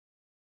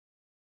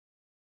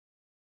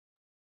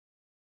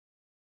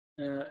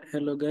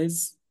Hello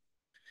guys.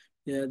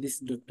 Yeah, this is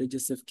Dr.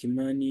 Joseph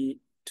Kimani.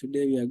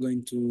 Today we are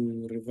going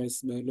to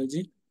revise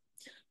biology.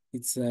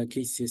 It's a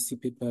KCSE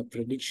paper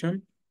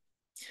prediction.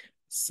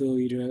 So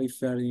if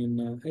you are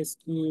in high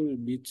school,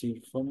 be it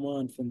in Form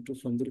 1, Form 2,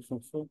 Form 3,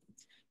 Form 4,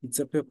 it's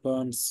a paper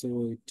one,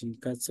 so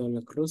it cuts all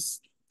across.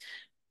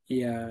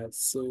 Yeah,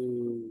 so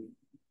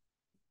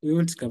we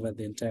won't cover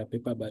the entire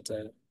paper, but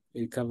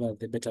we'll cover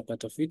the better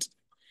part of it.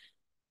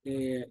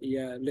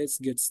 Yeah, let's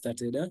get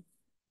started.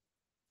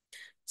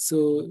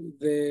 So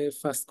the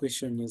first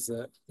question is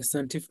the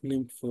scientific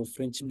name for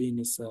French bean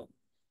is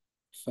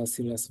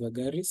Phaseolus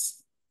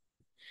vagaris.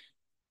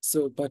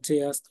 So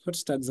Pate asked, what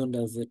taxon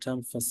does the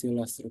term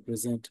Phaseolus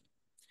represent?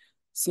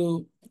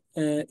 So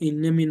in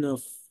naming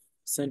of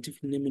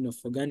scientific naming of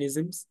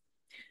organisms,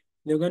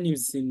 the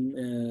organism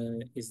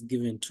is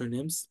given two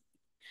names.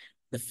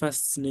 The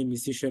first name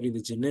is usually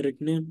the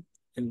generic name,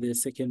 and the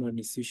second one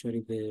is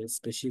usually the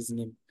species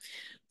name.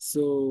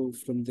 So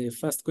from the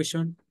first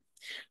question,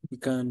 we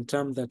can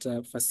term that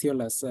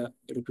Phaseolus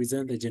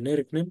represent the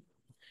generic name,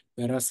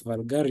 whereas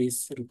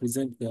vulgaris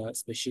represent the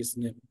species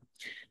name.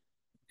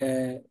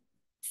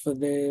 For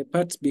the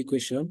part B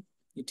question,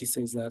 it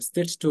says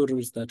state two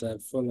rules that are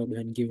followed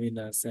when giving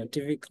a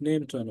scientific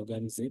name to an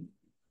organism.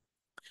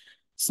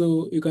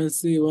 So you can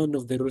see one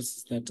of the rules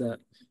is that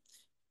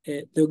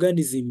the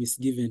organism is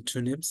given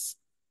two names,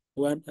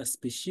 one a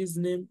species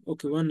name,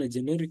 okay, one a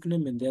generic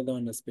name and the other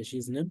one a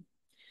species name.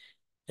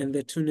 And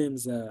the two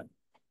names are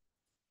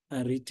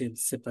written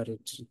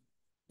separately.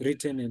 When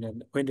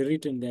they're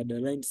written, they are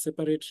aligned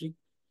separately,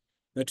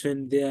 but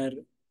when they are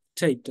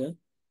typed,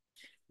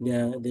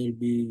 they'll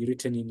be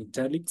written in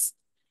italics.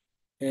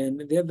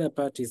 And the other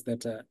part is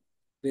that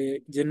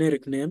the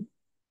generic name,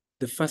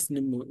 the first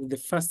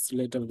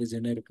letter of the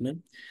generic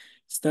name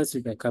starts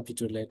with a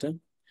capital letter,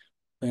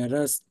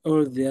 whereas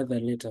all the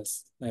other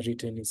letters are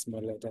written in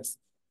small letters,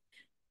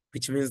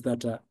 which means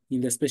that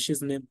in the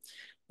species name,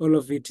 all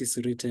of it is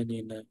written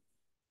in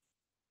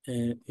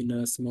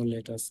small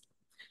letters.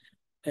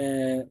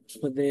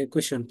 For the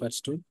question part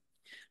two,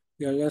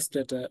 we are asked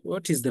that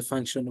what is the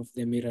function of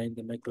the mirror in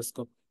the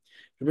microscope?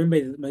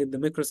 Remember, the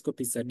microscope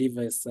is a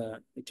device,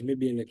 it may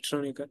be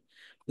electronic,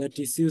 that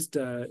is used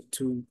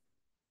to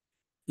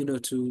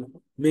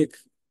make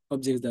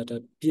objects that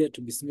appear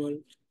to be small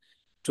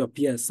to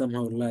appear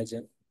somehow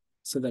larger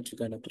so that you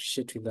can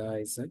appreciate with the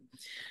eyes.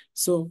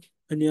 So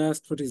when you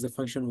ask what is the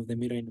function of the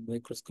mirror in the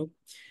microscope,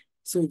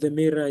 so the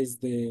mirror is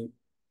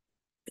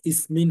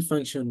its main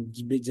function,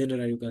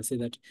 generally you can say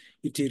that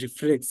it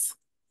reflects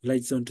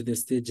lights onto the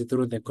stage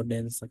through the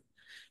condenser.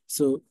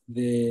 So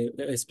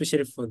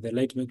especially for the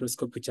light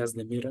microscope, which has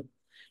the mirror,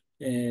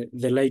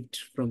 the light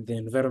from the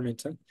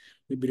environment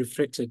will be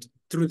reflected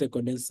through the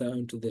condenser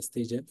onto the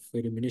stage for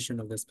illumination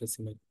of the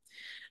specimen.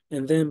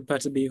 And then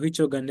part B, which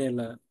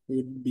organelle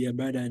would be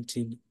abundant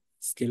in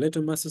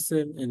skeletal muscle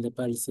cell and the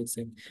palisade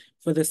cell.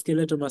 For the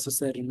skeletal muscle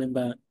cell,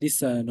 remember, this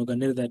is an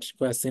organelle that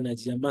requires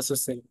energy. A muscle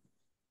cell,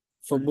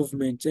 for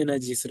movement,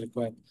 energy is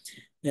required.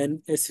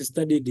 And as you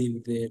studied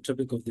in the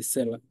topic of the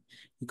cell,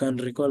 you can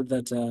recall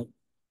that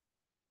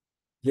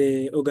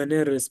the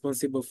organelle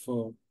responsible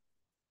for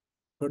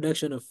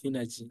production of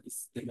energy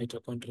is the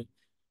mitochondria.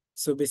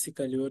 So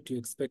basically what you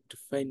expect to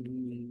find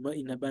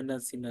in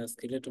abundance in a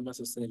skeletal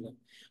muscle cell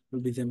will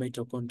be the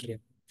mitochondria.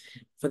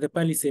 For the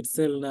palisade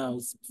cell now,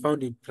 it's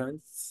found in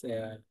plants.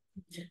 And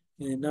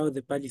now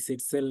the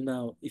palisade cell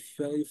now, if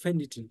you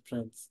find it in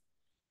plants,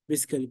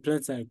 basically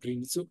plants are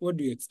green. So what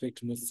do you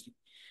expect mostly?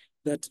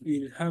 That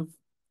we'll have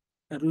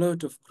a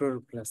lot of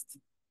chloroplasts.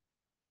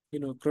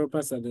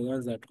 Chloroplasts are the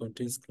ones that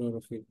contains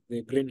chlorophyll,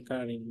 the green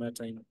coloring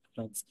matter in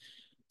plants.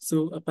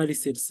 So a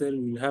palisade cell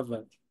will have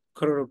a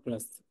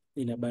chloroplast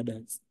in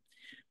abundance.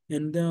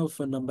 And now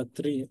for number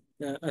three,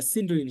 a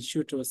single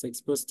shoot was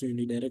exposed to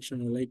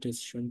unidirectional light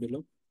as shown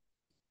below.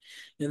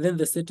 And then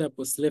the setup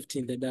was left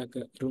in the dark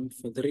room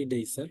for 3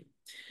 days.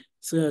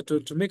 So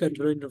to make a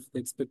drawing of the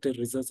expected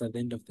results at the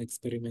end of the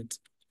experiment.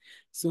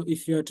 So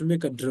if you are to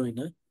make a drawing,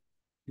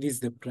 this is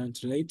the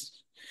plant light.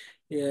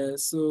 Yeah,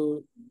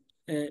 so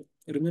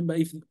remember,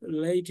 if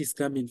light is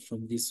coming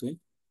from this way,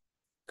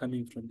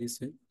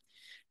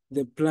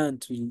 the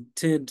plant will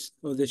tend,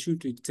 or the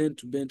shoot will tend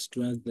to bend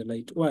towards the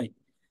light. Why?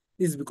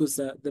 This is because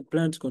the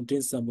plant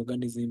contains some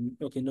organism,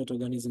 okay, not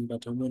organism,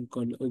 but hormone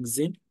called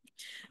auxin.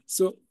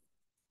 So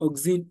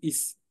auxin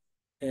is,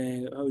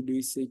 how do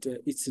we say it?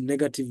 It's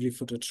negatively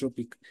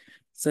phototropic,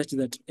 such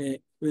that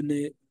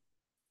when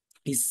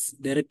it's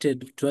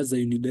directed towards a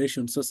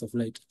unidirectional source of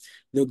light,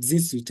 the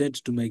auxins will tend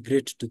to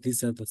migrate to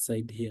this other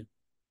side here.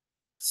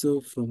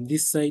 So from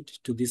this side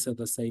to this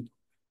other side,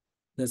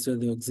 that's where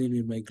the auxin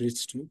will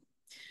migrate to.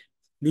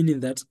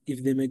 Meaning that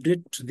if they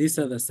migrate to this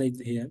other side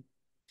here,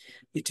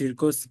 it will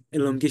cause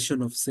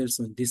elongation of cells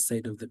on this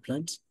side of the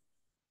plant.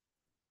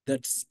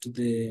 That's to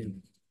the,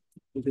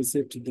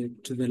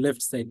 to the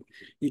left side.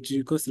 It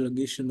will cause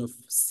elongation of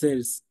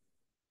cells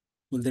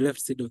on the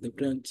left side of the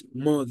plant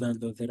more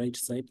than on the right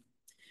side.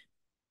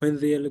 When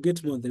they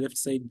elongate more on the left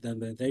side than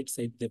the right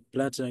side, the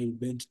plant will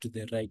bend to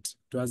the right,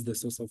 towards the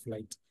source of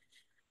light.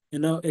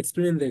 And now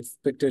explain the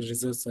expected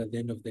results at the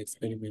end of the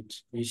experiment,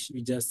 which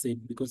we just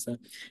said, because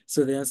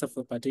so the answer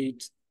for part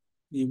 8,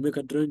 you make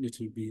a drawing, it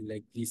will be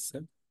like this,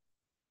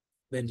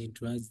 bending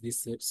towards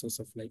this source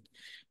of light.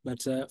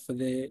 But for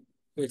the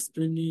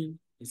explaining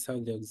is how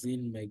the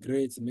auxin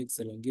migrates, makes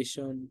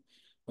elongation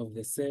of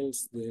the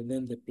cells,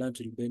 then the plant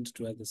will bend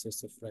towards the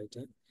source of light.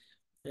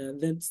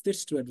 And then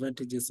stage 2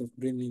 advantages of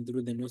breathing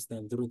through the nose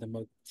than through the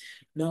mouth.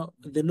 Now,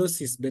 the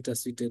nose is better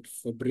suited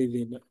for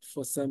breathing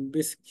for some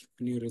basic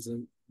new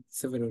reasons,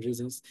 several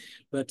reasons.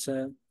 But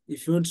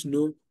if you want to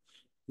know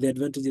the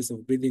advantages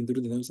of breathing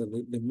through the nose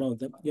and the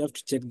mouth, you have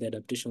to check the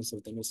adaptations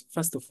of the nose.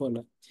 First of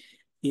all,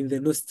 in the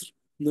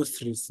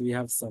nostrils, we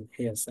have some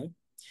hairs.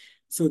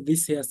 So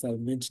these hairs are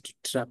meant to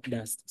trap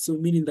dust. So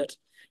meaning that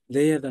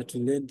the air that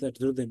will enter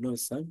through the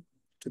nose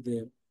to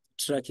the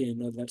trachea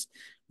and all that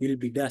will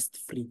be dust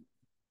free,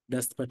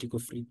 dust particle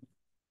free.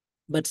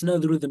 But now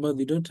through the mouth,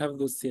 we don't have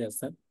those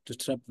hairs to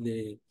trap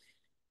the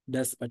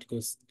dust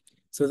particles.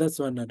 So that's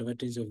one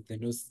advantage of the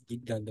nose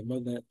than the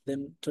mouth.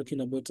 Then talking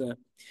about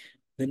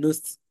the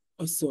nose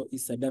also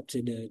is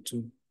adapted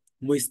to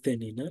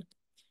moistening.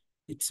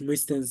 It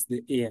moistens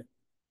the air.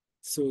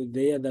 So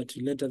the air that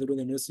will enter through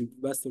the nose will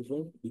burst of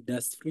all, be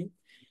dust free,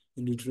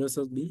 and it will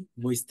also be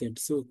moistened.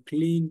 So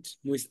cleaned,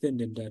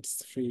 moistened, and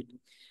dust free.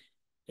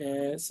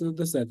 So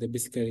those are the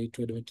basically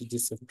 2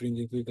 advantages of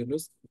breathing through the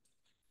nose.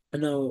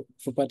 And now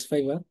for part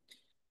 5,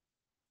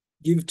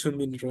 give 2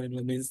 mineral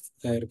elements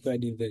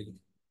required in the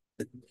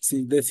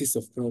synthesis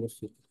of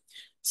chlorophyll.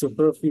 So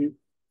chlorophyll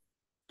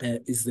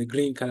is the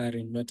green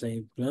coloring matter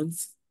in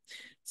plants.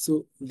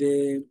 So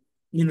the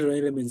mineral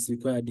elements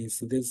required in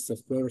synthesis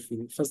of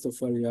chlorophyll, first of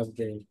all, you have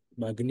the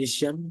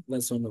magnesium,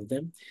 that's one of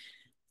them,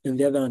 and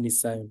the other one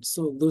is iron.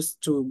 So yeah, those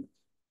two,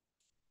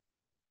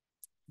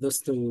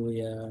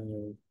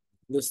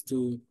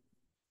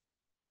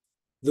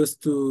 those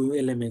two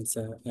elements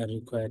are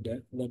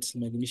required. That's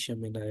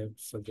magnesium and iron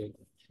for the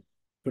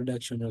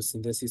production or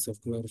synthesis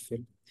of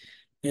chlorophyll.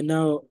 And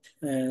now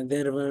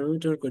the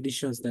environmental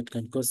conditions that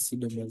can cause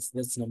pseudomonas,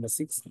 that's number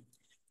 6.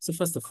 So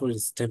first of all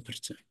is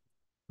temperature.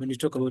 When you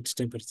talk about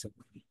temperature,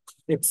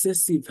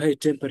 excessive high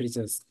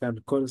temperatures can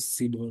cause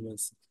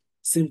pseudomonas.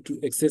 Same to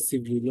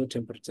excessively low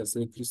temperatures,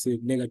 like you say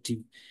negative,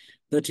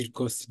 that will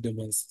cause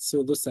pseudomonas.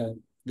 So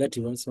that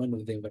is one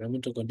of the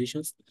environmental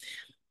conditions.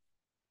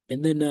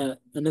 And then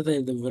another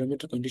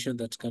environmental condition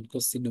that can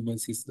cause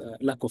pseudomonas is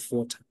lack of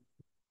water.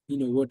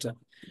 Water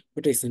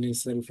is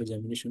necessary for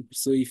germination.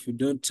 So if you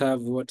don't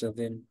have water,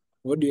 then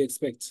what do you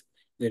expect?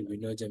 There will be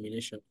no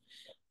germination.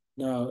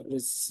 Now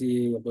let's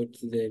see about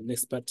the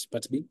next part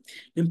B.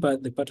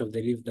 The part of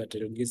the leaf that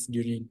elongates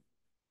during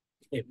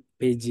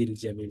apigeal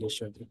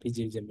germination.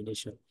 Apigeal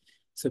germination.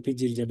 So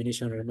apigeal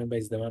germination, remember,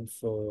 is the one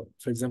for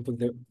example,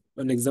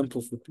 an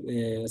example for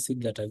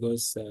seed that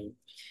goes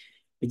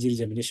apigeal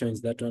germination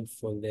is that one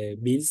for the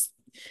bees.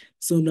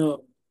 So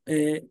now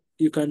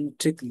you can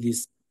take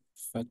this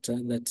factor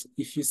that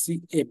if you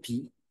see AP,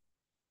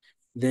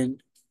 then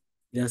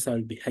the answer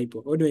will be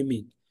hypo. What do I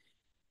mean?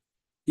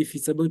 If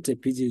it's about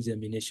apigeal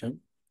germination,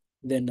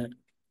 then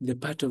the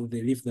part of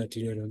the leaf that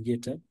you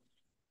elongate,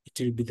 it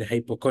will be the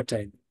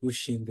hypocotyl,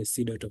 pushing the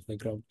seed out of the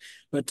ground.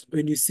 But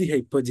when you see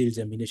hypogeal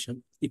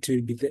germination, it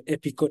will be the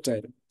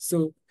epicotyl.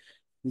 So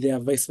they are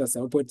vice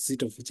versa,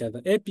 opposite of each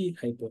other. Epi,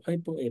 hypo,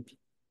 hypo, epi.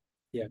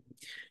 Yeah.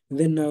 And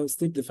then now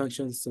state the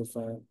functions of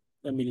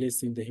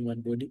amylase in the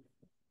human body.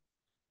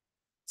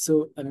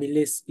 So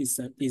amylase is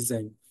an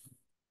enzyme.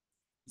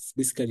 It's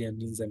basically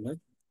an enzyme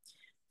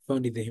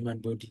found in the human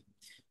body.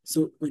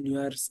 So when you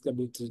ask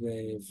about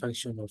the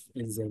function of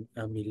enzyme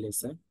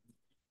amylase,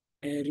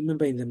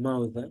 remember in the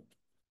mouth,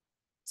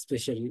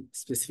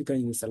 specifically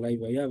in the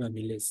saliva, you have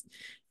amylase.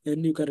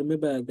 And you can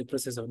remember the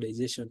process of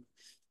digestion.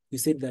 You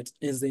said that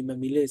enzyme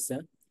amylase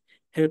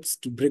helps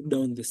to break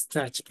down the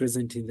starch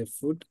present in the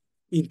food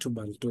into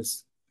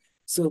maltose.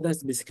 So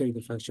that's basically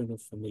the function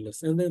of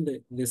amylase. And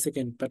then the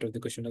second part of the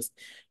question is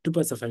 2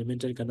 parts of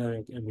alimentary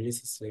canal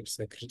amylase is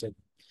secreted.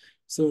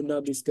 So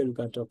now basically we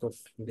can talk of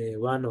the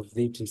one of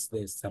it is the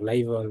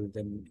salival,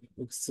 then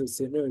so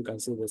now you can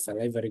say the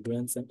salivary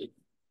glands.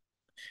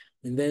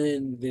 And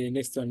then the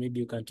next one,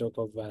 maybe you can talk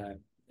of,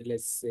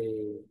 let's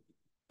say,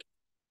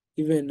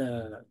 even,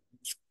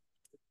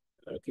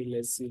 okay,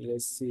 let's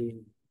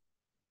see.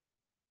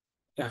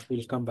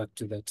 We'll come back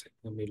to that,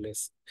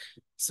 less.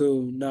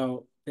 So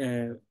now,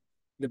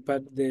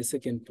 the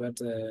second part,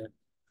 the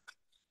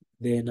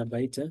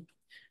nabaita,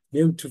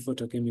 name 2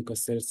 photochemical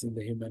cells in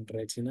the human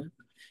retina.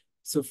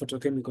 So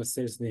photochemical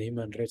cells in the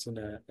human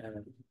retina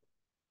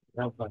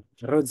have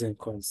rods and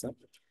cones.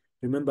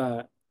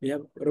 Remember, we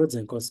have rods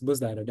and cones.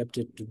 Both are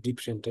adapted to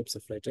different types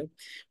of light.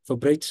 For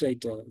bright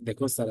light, the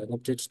cones are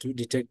adapted to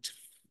detect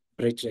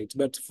bright light.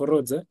 But for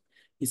rods,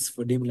 it's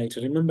for dim light.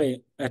 Remember,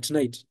 at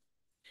night,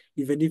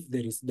 even if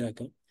there is dark,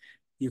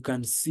 you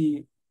can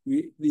see,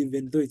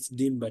 even though it's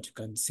dim, but you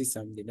can see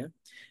something.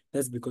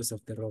 That's because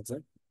of the rods.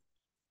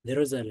 The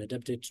rods are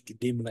adapted to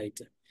dim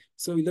light.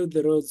 So without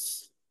the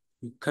rods,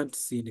 you can't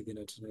see anything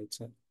at night.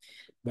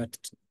 But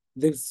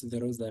thanks to the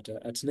roles that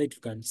at night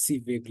you can see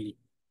vaguely.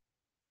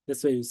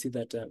 That's why you see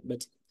that.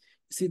 But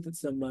you see that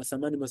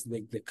some animals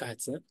like the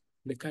cats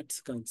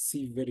can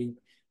see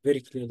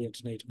very clearly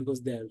at night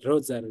because their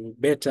roads are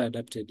better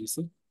adapted. You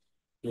see.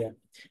 Yeah.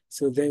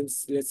 So then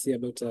let's see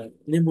about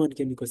name one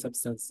chemical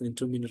substance and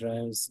two mineral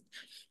ions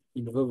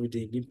involved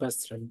in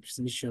impulse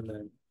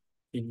transmission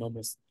in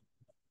mammals.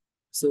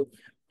 So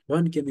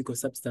one chemical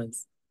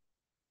substance,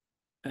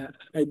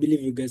 I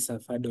believe you guys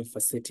have heard of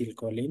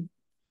acetylcholine.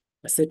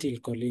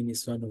 Acetylcholine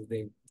is one of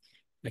the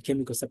a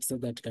chemical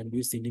substance that can be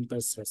used in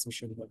impulse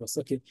transmission mammals.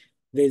 Okay,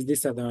 there's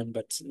this other one,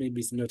 but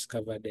maybe it's not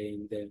covered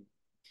in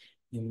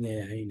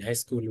high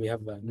school. We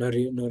have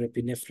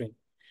norepinephrine.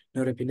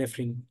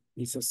 Norepinephrine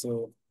is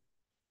also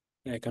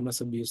can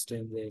also be used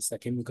in this a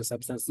chemical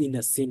substance in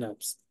a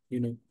synapse.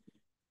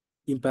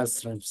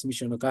 Impulse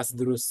transmission occurs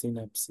through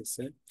synapses.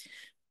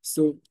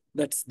 So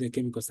that's the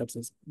chemical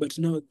substance. But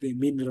now the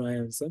mineral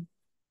ions.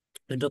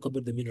 And talk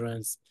about the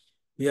minerals,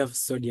 we have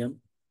sodium,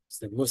 it's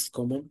the most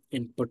common,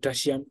 and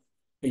potassium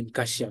and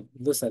calcium.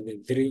 Those are the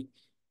three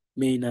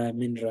main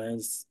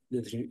minerals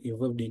that are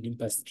involved in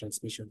impulse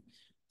transmission.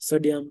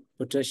 Sodium,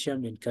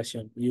 potassium, and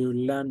calcium. You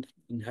learn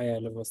in higher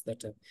levels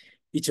that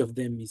each of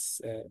them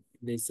is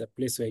there's a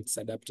place where it's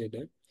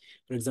adapted.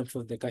 For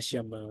example, the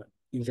calcium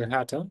in the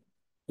heart,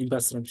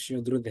 impulse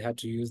transmission through the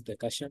heart, you use the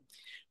calcium.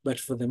 But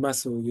for the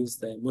muscle, we use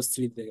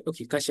mostly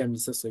calcium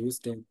is also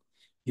used, and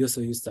you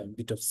also use a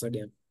bit of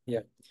sodium.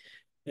 Yeah.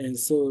 And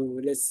so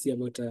let's see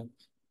about the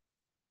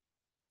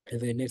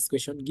next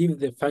question. Give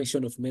the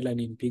function of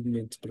melanin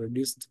pigment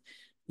produced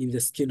in the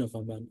skin of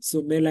a man.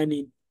 So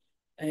melanin,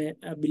 I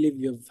believe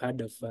you've heard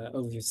of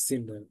you've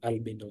seen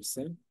albinos.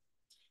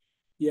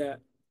 Yeah.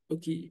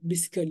 Okay.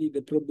 Basically,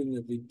 the problem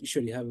that they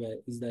usually have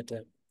is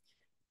that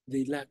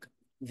they lack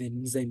the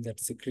enzyme that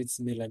secretes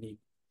melanin.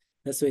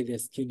 That's why their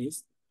skin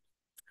is,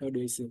 how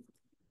do I say,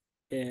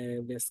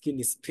 their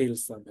skin is pale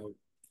somehow.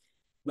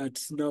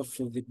 But now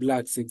for the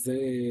blacks,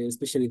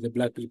 especially the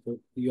black people,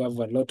 you have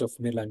a lot of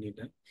melanin.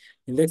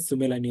 And thanks to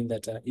melanin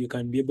that you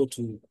can be able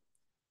to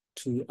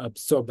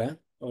absorb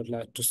or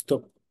to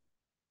stop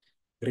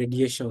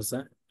radiations,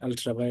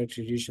 ultraviolet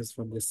radiations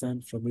from the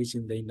sun from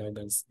reaching the inner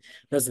organs.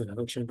 That's the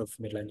function of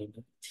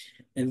melanin.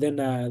 And then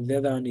the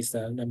other one is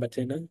number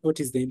 10.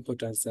 What is the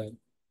importance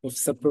of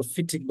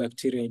saprophytic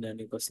bacteria in an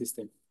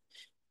ecosystem?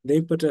 The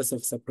importance of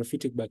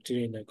saprophytic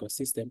bacteria in an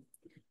ecosystem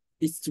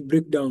is to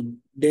break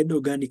down dead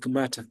organic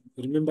matter.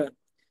 Remember,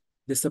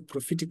 the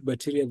saprophytic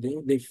bacteria,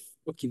 they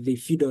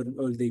feed on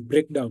or they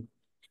break down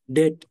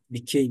dead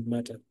decaying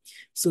matter.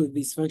 So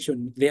this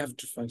function, they have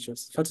two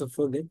functions. First of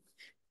all,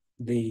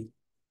 they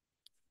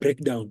break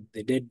down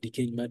the dead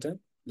decaying matter.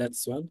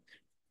 That's one.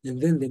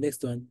 And then the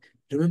next one,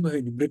 remember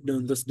when you break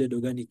down those dead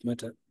organic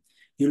matter,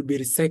 you'll be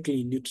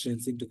recycling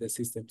nutrients into the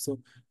system.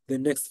 So the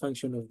next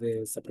function of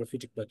the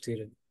saprophytic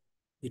bacteria,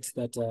 it's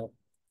that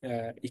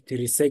it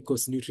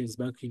recycles nutrients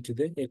back into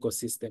the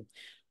ecosystem.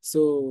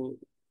 So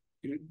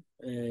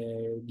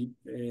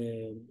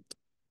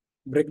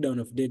breakdown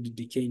of dead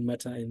decaying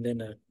matter, and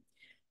then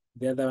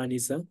the other one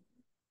is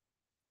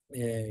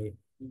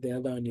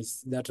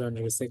that one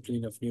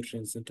recycling of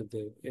nutrients into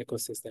the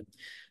ecosystem.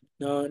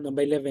 Now,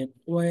 number 11,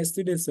 why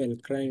students while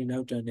carrying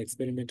out an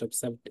experiment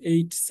observed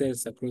 8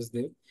 cells across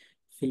the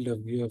field of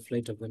view of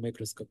light of the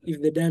microscope. If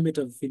the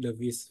diameter of field of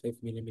view is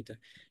 5 millimeter,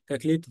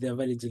 calculate the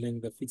average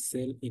length of each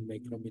cell in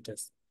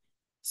micrometers.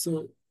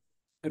 So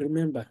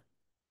remember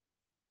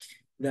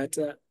that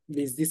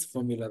there's this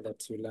formula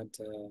that we learned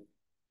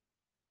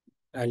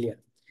earlier,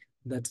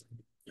 that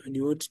when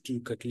you want to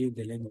calculate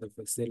the length of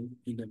a cell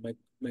in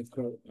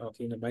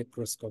a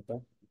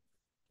microscope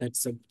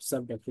that's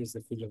observed across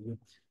the field of view,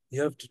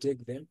 you have to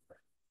take the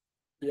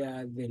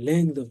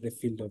length of the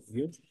field of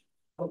view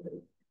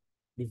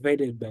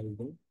divided by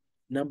the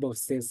number of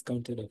cells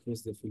counted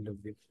across the field of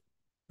view,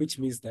 which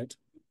means that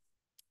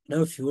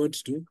now if you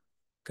want to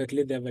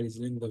calculate the average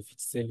length of each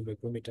cell in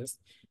micrometers,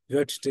 you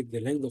have to take the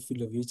length of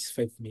field of view, which is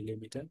 5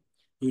 millimeter,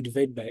 you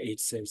divide by 8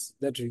 cells.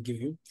 That will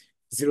give you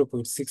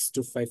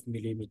 0.625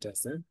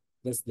 millimeters.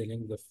 That's the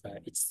length of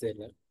each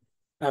cell,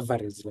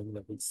 average length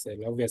of each cell.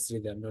 Obviously,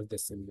 they are not the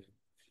same.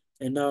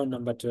 And now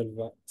number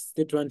 12,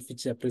 state one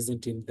feature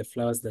present in the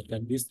flowers that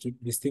can be used to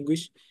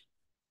distinguish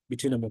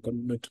between a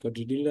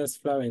monocotyledonous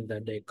flower and the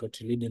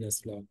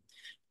dicotyledonous flower.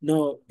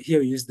 Now, here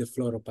we use the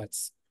floral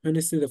parts. When I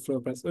say the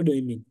floral parts, what do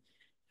I mean?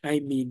 I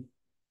mean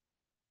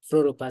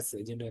floral parts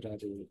are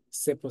generally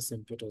sepals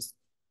and petals.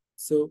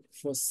 So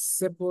for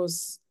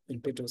sepals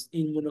and petals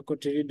in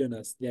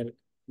monocotyledonous,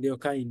 they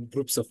occur in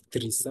groups of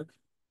 3,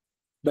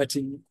 but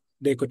in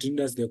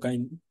dicotyledonous, they occur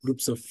in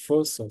groups of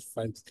 4 or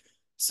 5.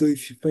 So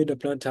if you find a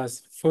plant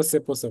has 4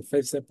 sepals or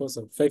 5 sepals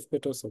or 5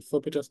 petals or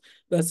 4 petals,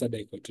 that's a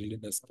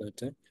dicotyledonous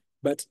plant.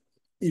 But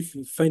if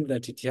you find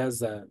that it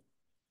has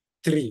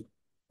 3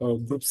 or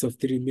groups of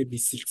 3, maybe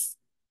 6,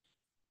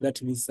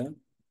 that means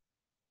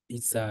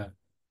it's a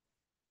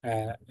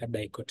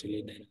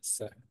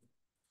dicotyledonous.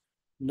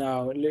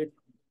 Now,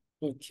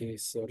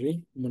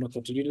 sorry,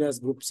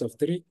 monocotyledonous groups of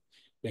 3,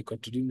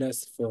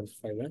 dicotyledonous 4,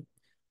 5.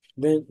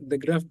 Then the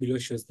graph below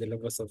shows the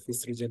levels of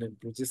estrogen and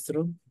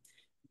progesterone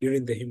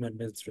during the human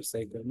menstrual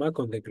cycle. Mark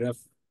on the graph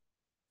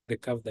the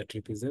curve that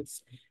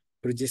represents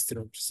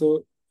progesterone.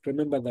 So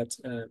remember that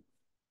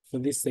for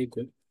this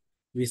cycle,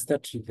 we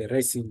start with the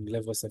rising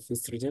levels of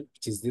estrogen,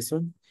 which is this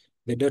one.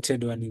 The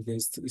dotted one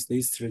is the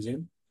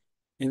estrogen.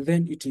 And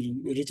then it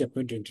will reach a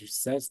point when it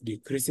starts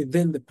decreasing.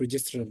 Then the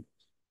progesterone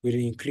will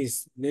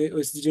increase. The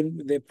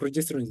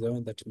progesterone is the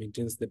one that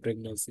maintains the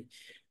pregnancy.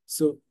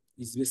 So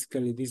it's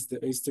basically this, the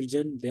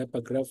estrogen, the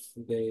upper graph,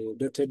 the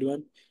dotted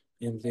one,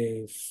 and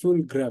the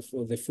full graph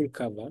or the full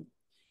cover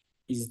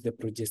is the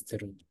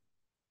progesterone.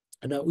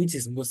 Now, which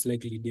is most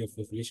likely day of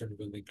ovulation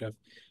from the graph?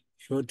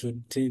 If you want to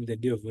obtain the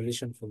day of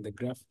ovulation from the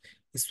graph,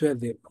 it's where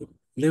the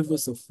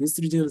levels of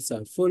estrogens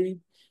are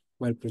falling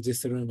while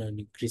progesterone are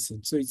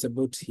increasing. So it's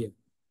about here.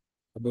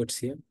 About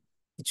here.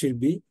 It will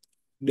be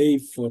day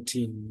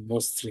 14,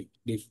 mostly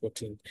day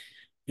 14.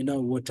 And now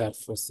what are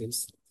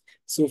fossils?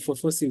 So for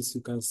fossils,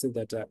 you can say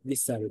that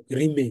these are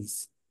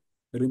remains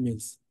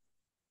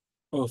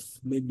of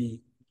maybe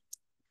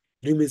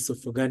remains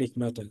of organic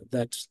matter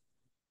that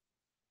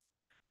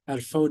are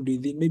found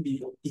within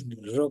maybe in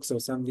rocks or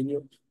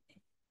something.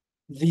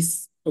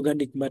 This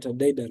organic matter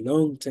died a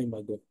long time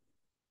ago,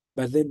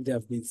 but then they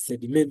have been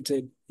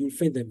sedimented. You'll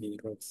find them in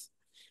rocks.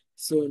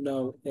 So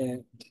now,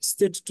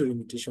 statutory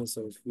limitations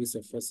of use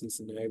of fossils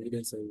in our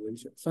evidence of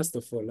evolution. First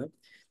of all,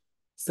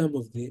 some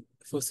of the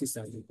fossils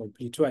are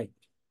incomplete. Why?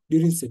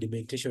 During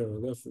sedimentation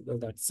or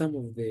that some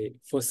of the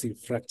fossil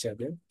fracture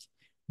them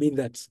mean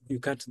that you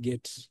can't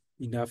get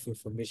enough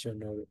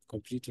information or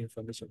complete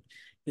information.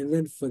 And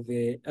then for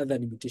the other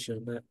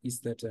limitation is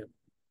that,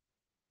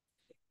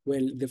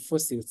 well, the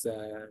fossils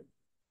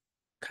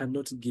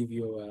cannot give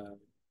you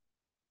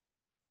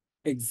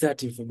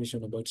exact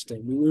information about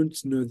time. We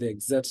won't know the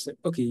exact,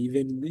 okay,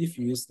 even if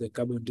you use the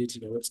carbon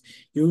dating or what,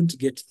 you won't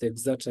get the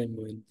exact time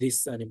when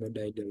this animal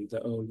died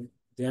or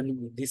the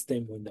animal, this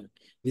time when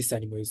this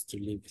animal used to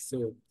live.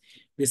 So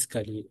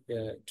basically,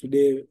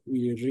 today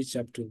we reach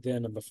up to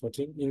there, number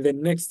 14. In the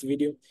next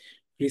video,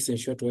 please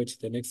ensure to watch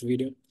the next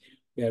video.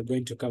 We are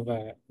going to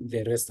cover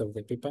the rest of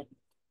the paper.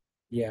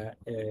 Yeah,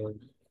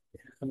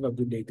 have a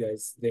good day,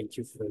 guys. Thank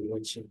you for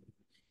watching.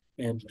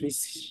 And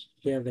please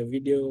share the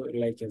video,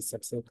 like and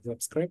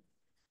subscribe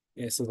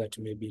so that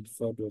you may be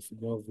informed of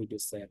more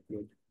videos I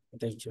upload.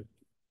 Thank you.